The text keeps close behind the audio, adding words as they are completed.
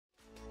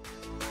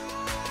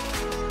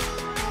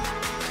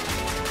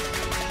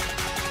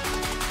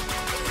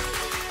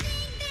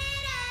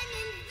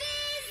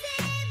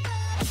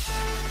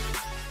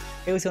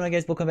Hey, what's going on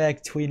guys? Welcome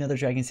back to another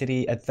Dragon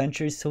City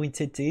adventure. So in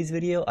today's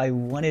video, I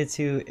wanted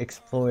to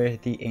explore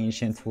the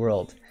ancient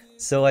world.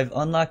 So I've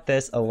unlocked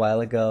this a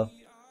while ago,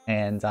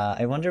 and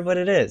I wonder what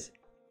it is.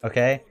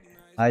 Okay?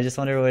 I just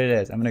wonder what it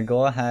is. I'm gonna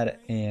go ahead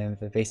and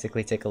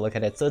basically take a look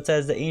at it. So it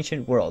says the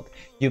ancient world.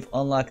 You've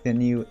unlocked the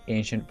new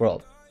ancient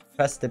world.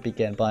 Press the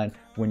begin button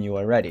when you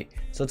are ready.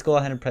 So let's go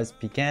ahead and press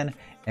begin,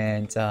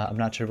 and I'm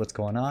not sure what's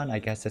going on. I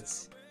guess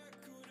it's...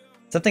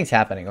 something's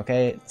happening,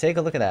 okay? Take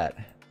a look at that.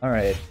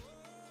 Alright.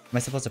 Am I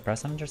supposed to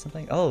press on it or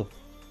something? Oh!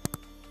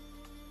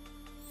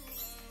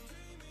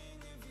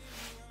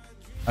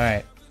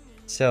 Alright,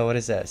 so what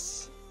is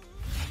this?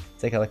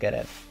 Take a look at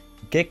it.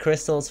 Get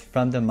crystals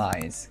from the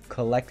mines.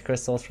 Collect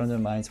crystals from the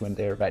mines when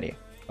they're ready.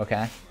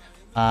 Okay?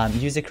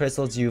 Use the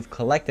crystals you've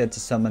collected to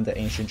summon the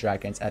ancient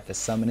dragons at the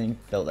summoning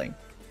building.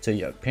 So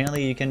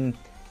apparently you can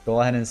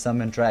go ahead and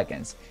summon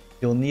dragons.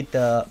 You'll need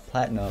the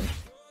platinum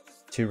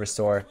to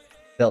restore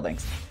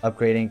buildings,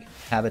 upgrading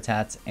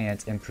habitats,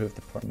 and improve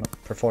the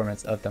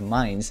performance of the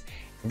mines.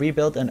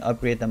 Rebuild and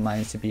upgrade the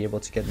mines to be able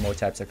to get more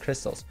types of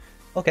crystals.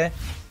 Okay,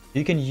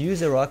 you can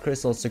use the rock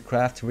crystals to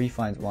craft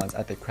refined ones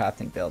at the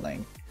crafting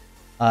building.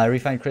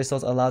 Refined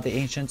crystals allow the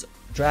ancient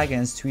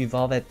dragons to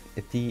evolve at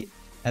the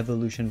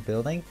evolution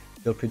building.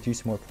 They'll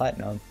produce more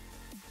platinum.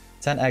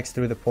 10x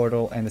through the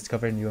portal and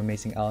discover new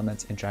amazing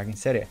elements in Dragon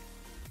City.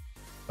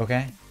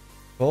 Okay,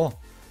 cool.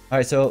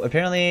 Alright, so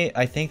apparently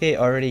I think they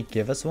already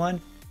give us one.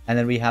 And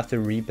then we have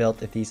to rebuild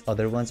these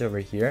other ones over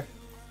here.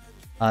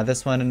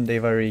 This one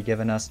they've already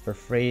given us for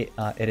free.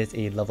 It is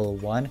a level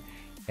 1,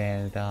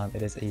 and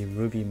it is a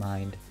ruby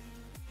mine.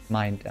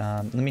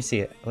 Let me see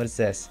it. What is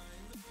this?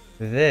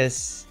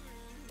 This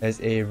is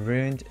a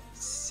ruined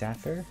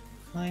sapphire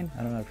mine.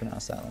 I don't know how to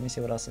pronounce that. Let me see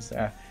what else is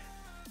there.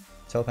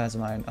 Topaz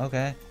mine.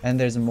 Okay, and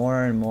there's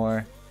more and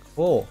more.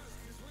 Cool.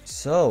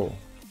 So,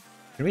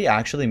 can we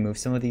actually move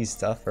some of these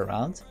stuff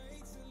around?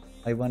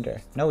 I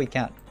wonder. No, we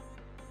can't.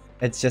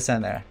 It's just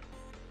in there.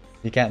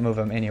 You can't move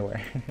them anywhere.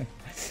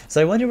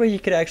 So I wonder where you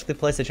could actually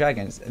place the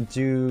dragons.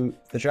 Do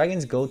the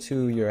dragons go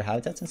to your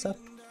habitats and stuff?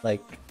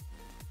 Like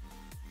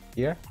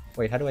here?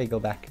 Wait, how do I go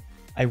back?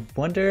 I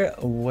wonder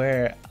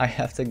where I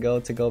have to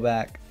go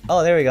back.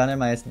 Oh, there we go. Never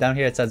mind. It's down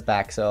here it says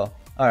back. So,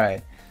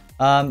 alright.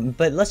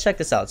 But let's check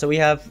this out. So we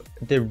have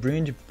the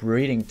ruined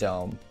breeding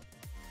dome.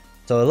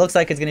 So it looks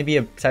like it's going to be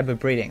a type of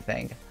breeding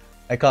thing.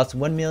 It costs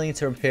 1 million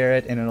to repair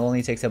it, and it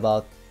only takes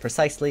about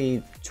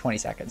precisely 20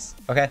 seconds.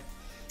 Okay.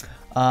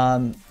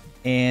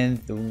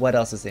 And what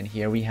else is in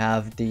here? We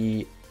have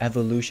the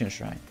evolution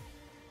shrine.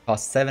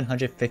 Costs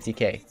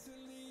 750k.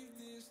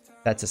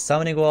 That's a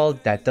summoning wall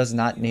that does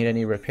not need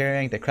any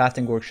repairing. The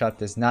crafting workshop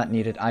does not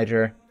need it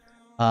either.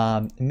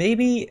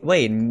 Maybe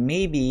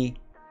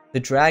the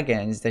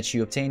dragons that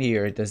you obtained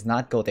here does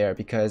not go there,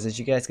 because as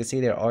you guys can see,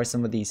 there are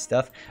some of these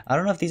stuff. I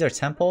don't know if these are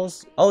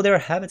temples. Oh, they're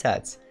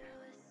habitats.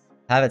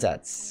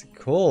 Habitats.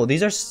 Cool.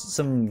 These are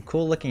some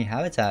cool looking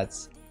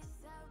habitats.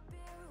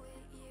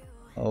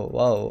 Oh,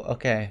 whoa.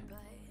 Okay.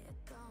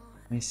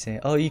 Let me see.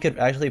 Oh, you could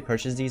actually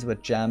purchase these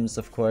with gems,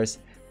 of course.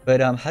 But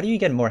how do you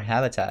get more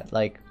habitat?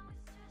 Like,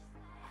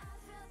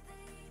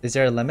 is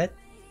there a limit?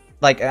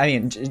 Like, I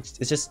mean, it's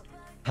just,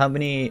 how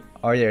many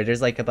are there?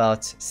 There's like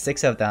about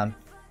 6 of them.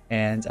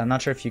 And I'm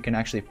not sure if you can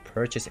actually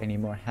purchase any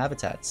more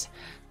habitats.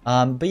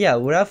 But yeah,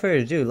 without further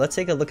ado, let's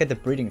take a look at the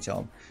breeding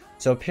dome.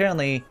 So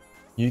apparently,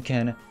 you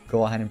can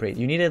go ahead and breed.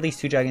 You need at least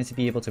 2 dragons to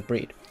be able to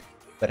breed.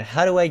 But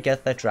how do I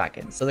get that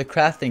dragon? So the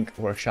crafting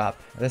workshop.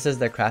 This is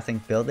the crafting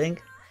building.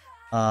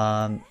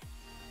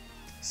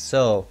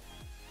 So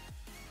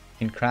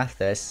you can craft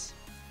this.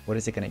 What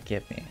is it gonna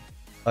give me?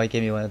 Oh, it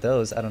gave me one of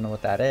those. I don't know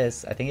what that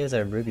is. I think it was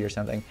a ruby or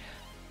something.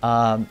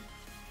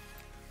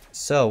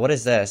 So what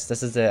is this?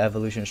 This is the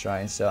evolution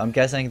shrine. So I'm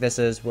guessing this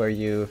is where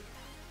you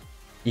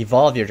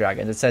evolve your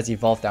dragons. It says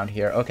evolve down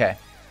here. Okay.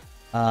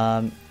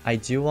 I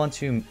do want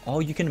to... oh,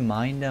 you can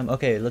mine them.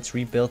 Okay, let's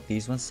rebuild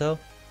these ones though.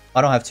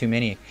 I don't have too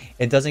many.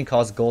 It doesn't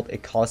cost gold.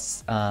 It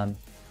costs,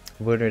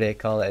 what do they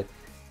call it?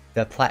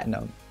 The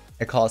platinum.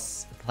 It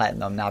costs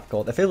platinum, not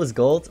gold. If it was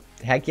gold,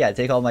 heck yeah,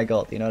 take all my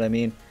gold. You know what I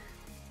mean?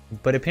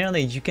 But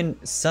apparently you can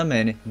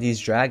summon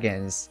these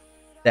dragons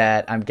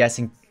that I'm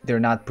guessing they're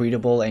not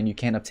breedable and you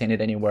can't obtain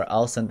it anywhere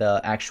else in the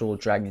actual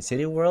Dragon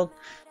City world.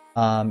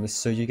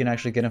 So you can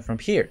actually get them from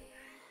here.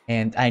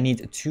 And I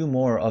need 2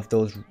 more of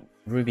those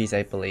rubies,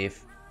 I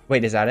believe.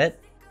 Wait, is that it?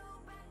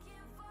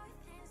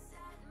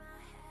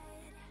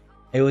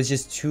 It was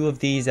just 2 of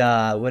these,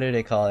 what do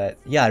they call it?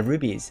 Yeah,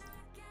 rubies.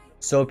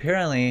 So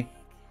apparently,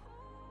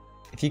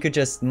 if you could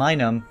just mine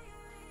them,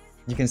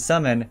 you can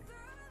summon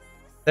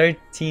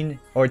 13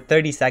 or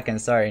 30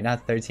 seconds. Sorry,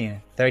 not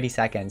 13. 30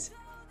 seconds.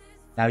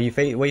 Now you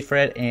wait for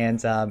it, and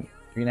you're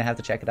gonna have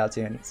to check it out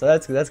soon. So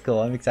that's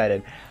cool. I'm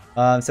excited.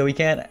 So we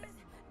can't,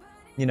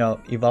 you know,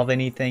 evolve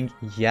anything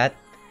yet.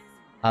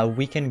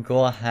 We can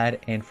go ahead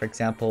and, for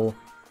example,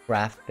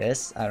 craft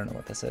this. I don't know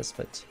what this is,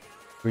 but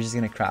we're just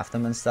gonna craft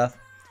them and stuff.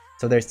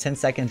 So there's 10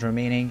 seconds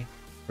remaining.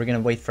 We're gonna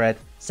wait for it.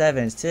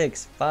 7,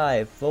 6,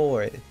 5,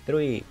 4,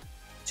 3,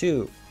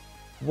 2,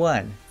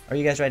 1. Are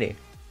you guys ready?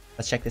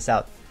 Let's check this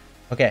out.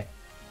 Okay.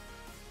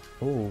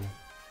 Ooh.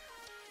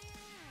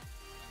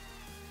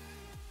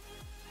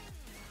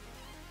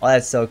 Oh,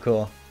 that's so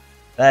cool.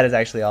 That is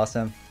actually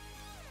awesome.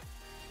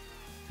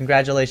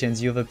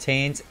 Congratulations, you've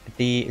obtained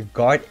the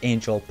Guard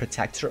Angel,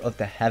 Protector of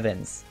the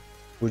Heavens.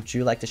 Would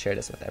you like to share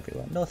this with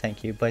everyone? No,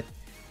 thank you, but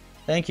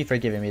thank you for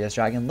giving me this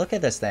dragon. Look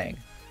at this thing.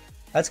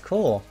 That's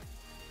cool.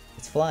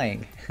 It's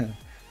flying.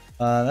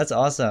 That's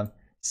awesome.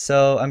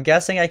 So I'm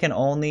guessing I can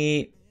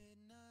only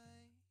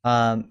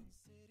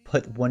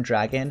put one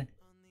dragon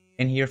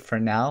in here for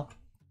now,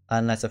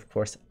 unless of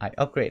course I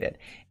upgrade it.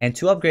 And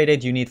to upgrade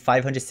it, you need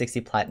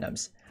 560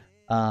 platinums.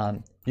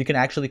 You can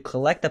actually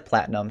collect the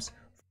platinums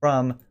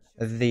from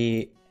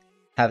the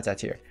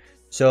habitat here.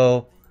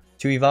 So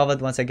to evolve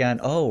it once again,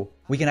 oh,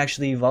 we can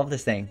actually evolve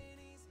this thing.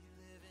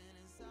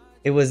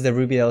 It was the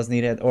ruby that was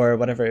needed, or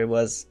whatever it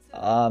was.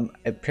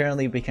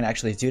 Apparently we can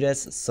actually do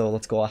this, so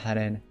let's go ahead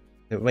and...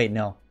 Wait,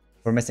 no.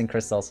 We're missing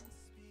crystals.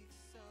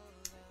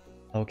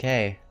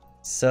 Okay,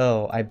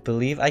 so I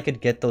believe I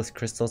could get those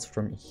crystals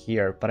from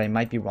here, but I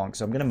might be wrong.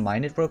 So I'm gonna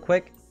mine it real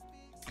quick,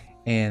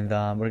 and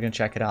we're gonna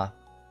check it out.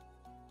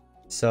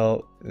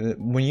 So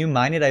when you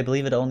mine it, I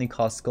believe it only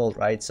costs gold,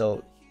 right?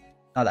 So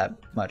not that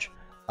much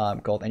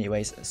gold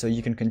anyways. So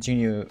you can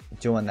continue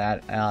doing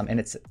that, and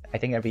it's, I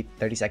think, every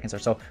 30 seconds or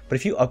so. But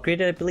if you upgrade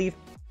it, I believe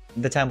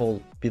the time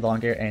will be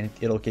longer and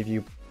it'll give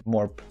you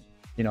more,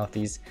 you know,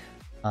 these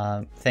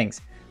things.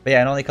 But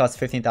yeah, it only costs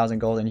 15,000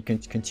 gold, and you can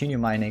continue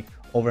mining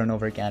over and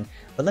over again.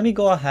 But let me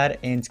go ahead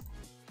and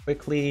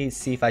quickly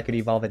see if I could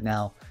evolve it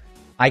now.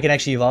 I can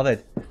actually evolve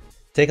it.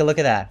 Take a look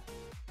at that.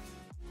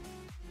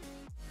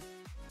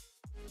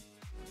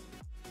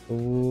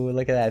 Ooh,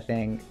 look at that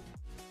thing.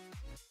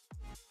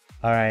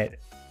 Alright,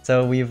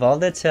 so we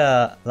evolved it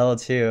to level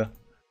 2.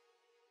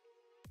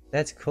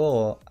 That's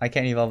cool. I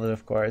can't evolve it,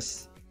 of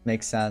course.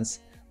 Makes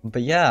sense.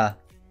 But yeah,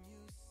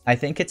 I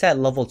think it's at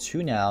level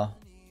 2 now.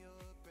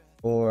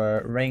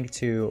 Or rank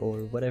 2, or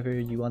whatever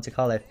you want to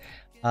call it.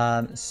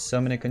 So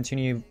I'm going to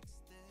continue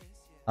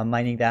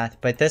mining that.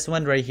 But this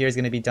one right here is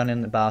going to be done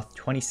in about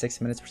 26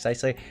 minutes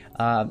precisely.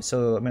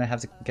 So I'm going to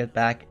have to get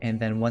back, and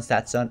then once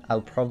that's done,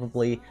 I'll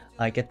probably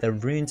get the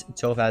ruined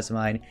topaz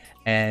mine.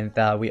 And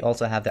we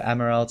also have the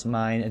emerald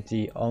mine,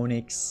 the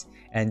onyx,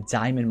 and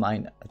diamond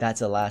mine.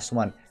 That's the last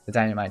one, the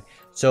diamond mine.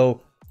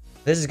 So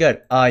this is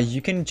good.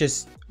 You can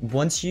just,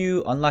 once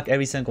you unlock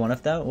every single one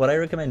of them, what I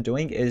recommend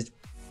doing is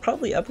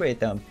probably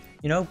upgrade them.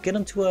 You know, get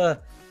them to a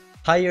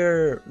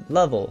higher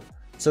level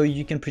so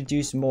you can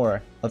produce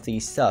more of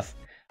these stuff.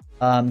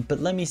 But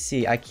let me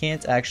see. I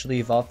can't actually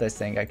evolve this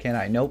thing, can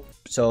I? Nope.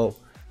 So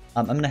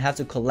I'm gonna have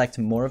to collect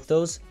more of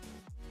those.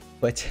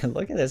 But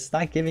look at this, it's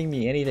not giving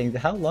me anything.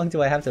 How long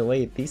do I have to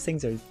wait? These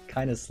things are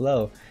kind of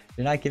slow.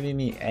 They're not giving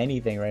me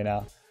anything right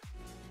now.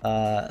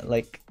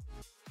 Like,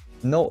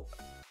 no.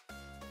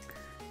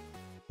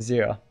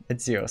 0.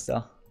 It's 0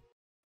 still.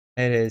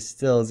 It is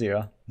still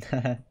 0.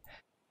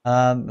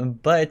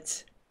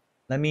 But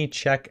let me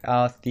check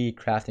out the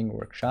crafting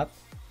workshop.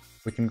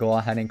 We can go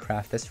ahead and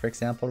craft this, for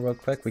example, real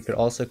quick. We could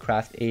also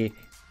craft a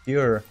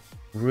pure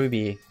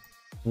ruby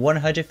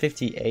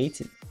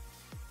 158,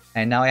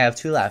 and now I have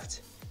 2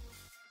 left.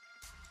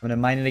 I'm gonna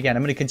mine it again.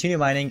 I'm gonna continue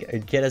mining,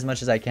 get as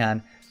much as I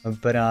can.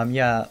 But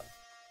yeah,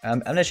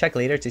 I'm gonna check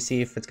later to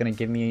see if it's gonna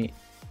give me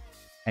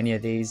any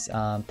of these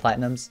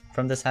platinums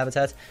from this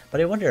habitat.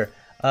 But I wonder,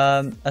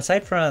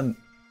 aside from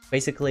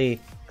basically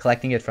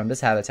collecting it from this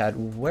habitat,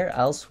 where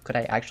else could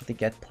I actually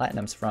get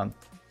platinums from?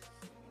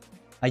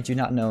 I do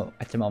not know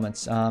at the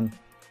moment. I'm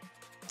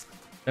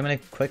gonna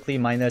quickly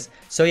mine this.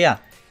 So yeah,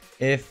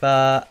 if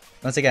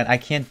once again, I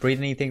can't breed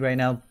anything right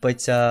now,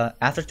 but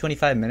after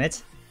 25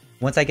 minutes,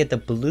 once I get the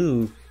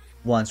blue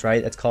ones,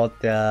 right? It's called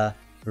the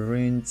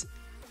ruined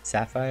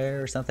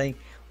sapphire or something.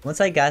 Once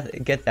I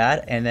get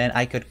that, and then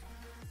I could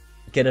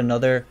get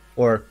another,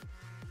 or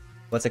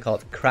what's it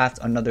called? Craft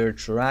another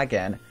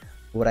dragon.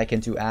 What I can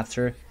do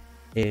after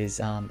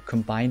is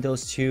combine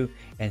those two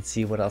and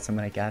see what else I'm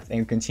gonna get,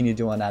 and continue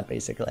doing that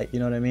basically, you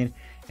know what I mean,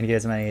 and get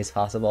as many as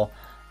possible.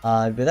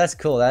 But that's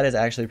cool. That is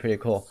actually pretty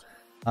cool.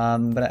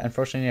 But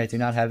unfortunately I do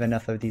not have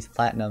enough of these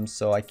platinums,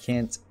 so I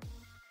can't,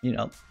 you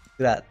know,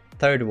 do that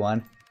third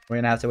one. We're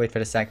gonna have to wait for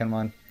the second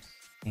one.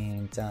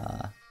 And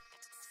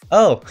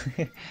oh,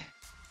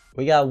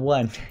 we got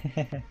one.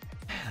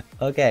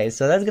 Okay,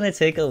 so that's gonna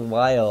take a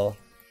while.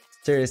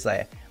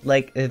 Seriously,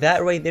 like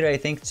that right there, I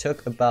think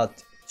took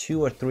about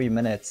 2 or 3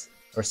 minutes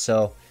or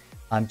so,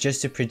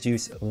 just to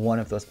produce one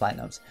of those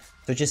platinums.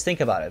 So just think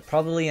about it.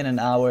 Probably in an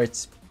hour,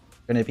 it's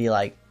gonna be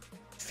like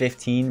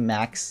 15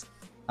 max.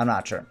 I'm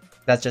not sure.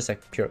 That's just a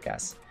pure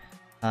guess.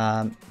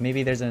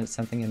 Maybe there's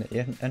something in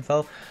the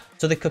info.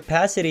 So the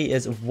capacity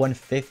is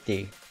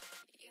 150,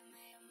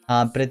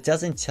 but it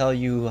doesn't tell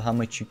you how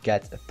much you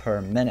get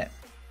per minute.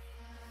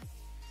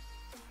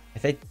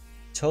 If it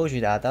told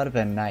you that, that would have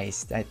been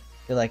nice. I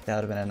feel like that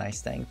would have been a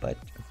nice thing, but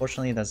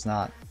unfortunately it does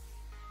not.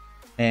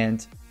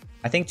 And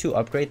I think to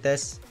upgrade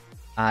this,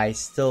 I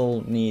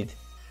still need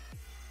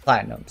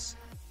platinums.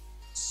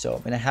 So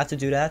I'm gonna have to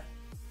do that.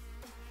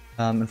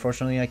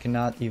 Unfortunately I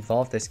cannot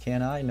evolve this,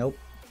 can I? Nope.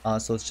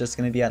 So it's just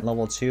gonna be at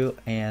level 2,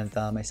 and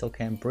I still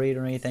can't breed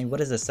or anything.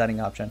 What is the setting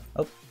option?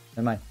 Oh,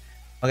 never mind.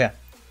 Okay,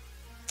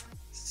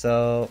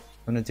 so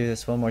I'm gonna do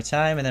this one more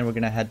time, and then we're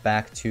gonna head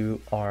back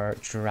to our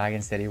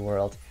Dragon City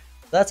world.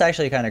 That's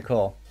actually kind of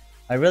cool.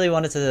 I really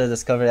wanted to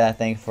discover that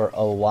thing for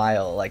a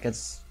while. Like,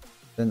 it's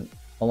been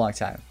a long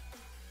time.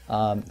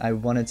 I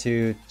wanted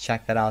to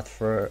check that out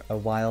for a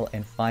while,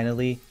 and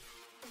finally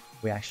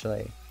we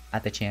actually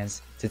had the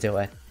chance to do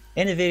it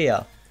in a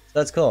video. So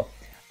that's cool.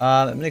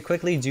 I'm gonna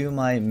quickly do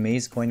my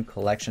maze coin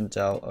collection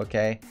though.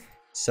 Okay,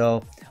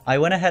 so I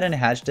went ahead and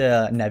hatched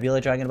a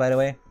Nebula Dragon, by the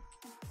way.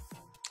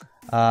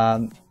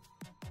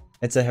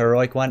 It's a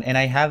heroic one, and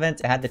I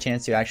haven't had the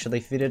chance to actually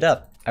feed it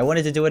up. I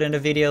wanted to do it in a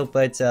video,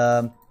 but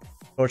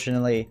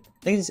fortunately,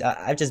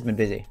 I've just been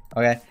busy.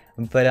 Okay,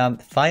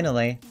 but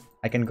finally,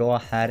 I can go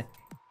ahead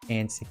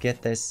and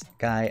get this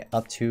guy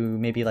up to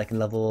maybe like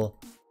level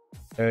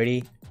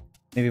 30,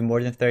 maybe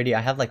more than 30.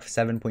 I have like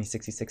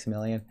 7.66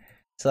 million.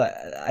 So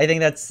I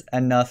think that's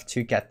enough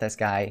to get this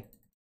guy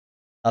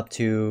up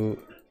to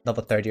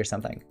level 30 or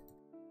something.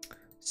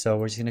 So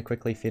we're just gonna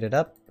quickly feed it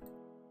up.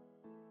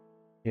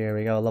 Here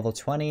we go, level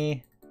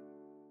 20.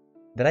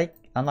 Did I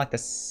unlock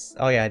this?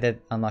 Oh yeah, I did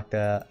unlock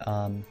the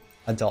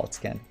adult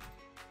skin.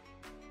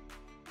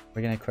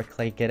 We're gonna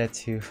quickly get it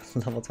to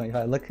level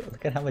 25.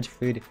 Look at how much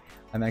food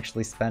I'm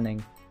actually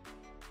spending.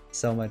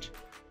 So much.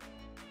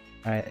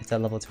 Alright, it's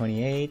at level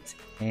 28,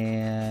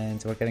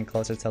 and we're getting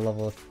closer to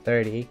level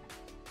 30.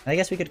 I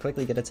guess we could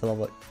quickly get it to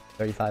level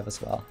 35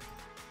 as well.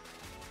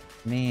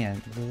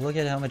 Man, look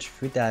at how much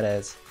food that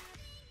is.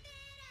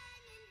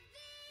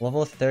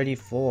 Level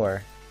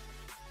 34.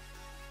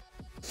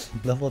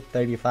 Level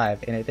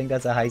 35, and I think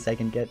that's the highest I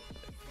can get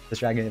this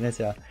dragon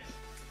into.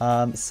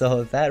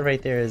 So that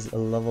right there is a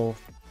level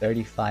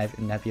 35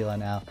 Nebula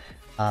now.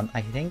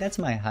 I think that's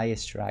my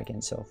highest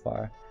dragon so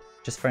far,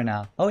 just for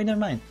now. Oh wait, never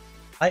mind.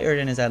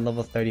 Erden is at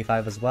level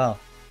 35 as well.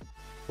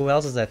 Who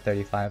else is at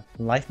 35?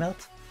 Life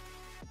Melt?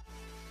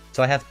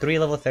 So I have 3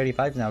 level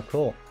 35s now,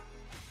 cool.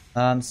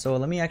 So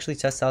let me actually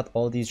test out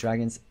all these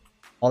dragons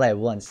all at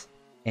once.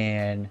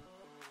 And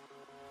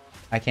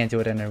I can't do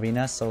it in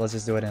arena, so let's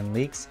just do it in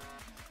leagues.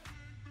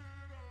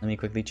 Let me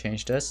quickly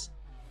change this.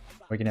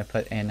 We're gonna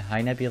put in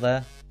High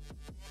Nebula,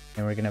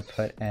 and we're gonna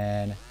put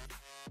in...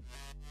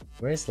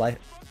 Where's Life?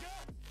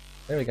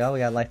 There we go, we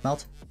got Life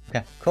Melt.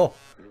 Okay, cool.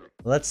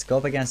 Let's go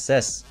up against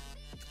this.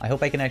 I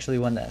hope I can actually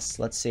win this.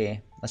 Let's see.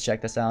 Let's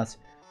check this out.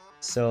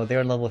 So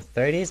they're level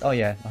 30s. Oh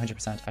yeah,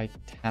 100%. I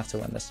have to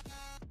win this.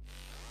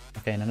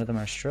 Okay, none of them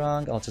are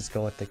strong. I'll just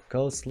go with the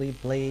Ghostly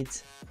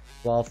Blades.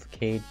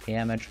 12k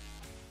damage.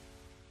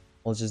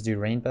 We'll just do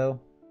Rainbow.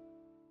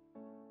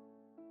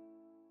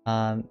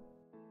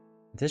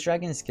 This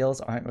dragon's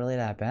skills aren't really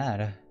that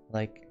bad.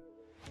 Like,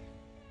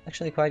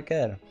 actually quite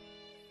good.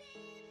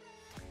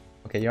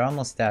 Okay, you're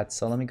almost dead.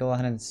 So let me go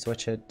ahead and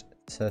switch it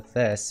to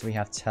this. We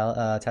have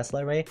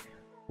Tesla Ray.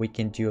 We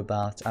can do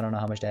about, I don't know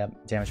how much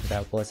damage with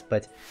that bullets,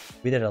 but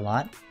we did a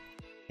lot.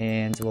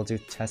 And we'll do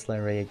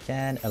Tesla Ray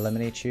again,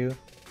 eliminate you.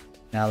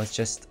 Now it's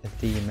just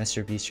the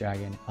Mr. Beast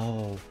Dragon.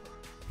 Oh,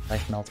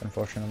 Life Melt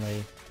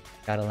unfortunately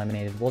got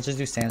eliminated. We'll just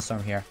do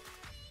Sandstorm here.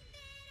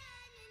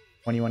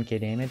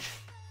 21k damage.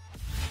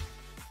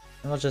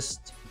 And we'll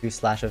just do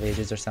Slash of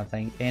Ages or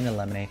something and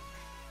eliminate.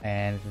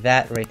 And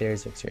that right there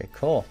is victory.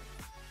 Cool.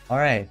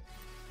 Alright.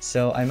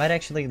 So I might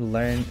actually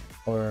learn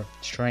or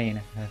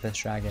train this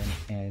dragon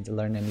and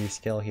learn a new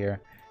skill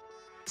here.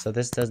 So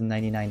this does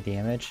 99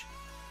 damage,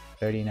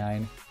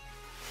 39,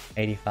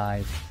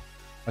 85.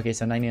 Okay,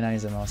 so 99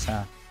 is the most,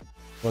 huh?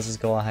 We'll just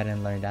go ahead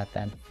and learn that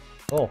then.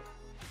 Cool.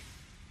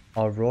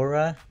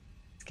 Aurora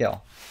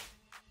skill.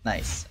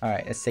 Nice.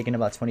 Alright, it's taken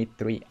about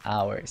 23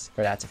 hours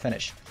for that to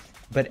finish.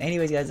 But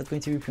anyways guys, that's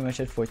going to be pretty much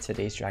it for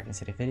today's Dragon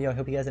City video. I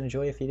hope you guys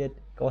enjoyed. If you did,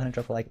 go ahead and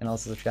drop a like and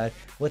also subscribe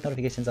with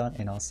notifications on,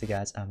 and I'll see you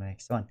guys on the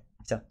next one.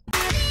 Peace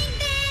out.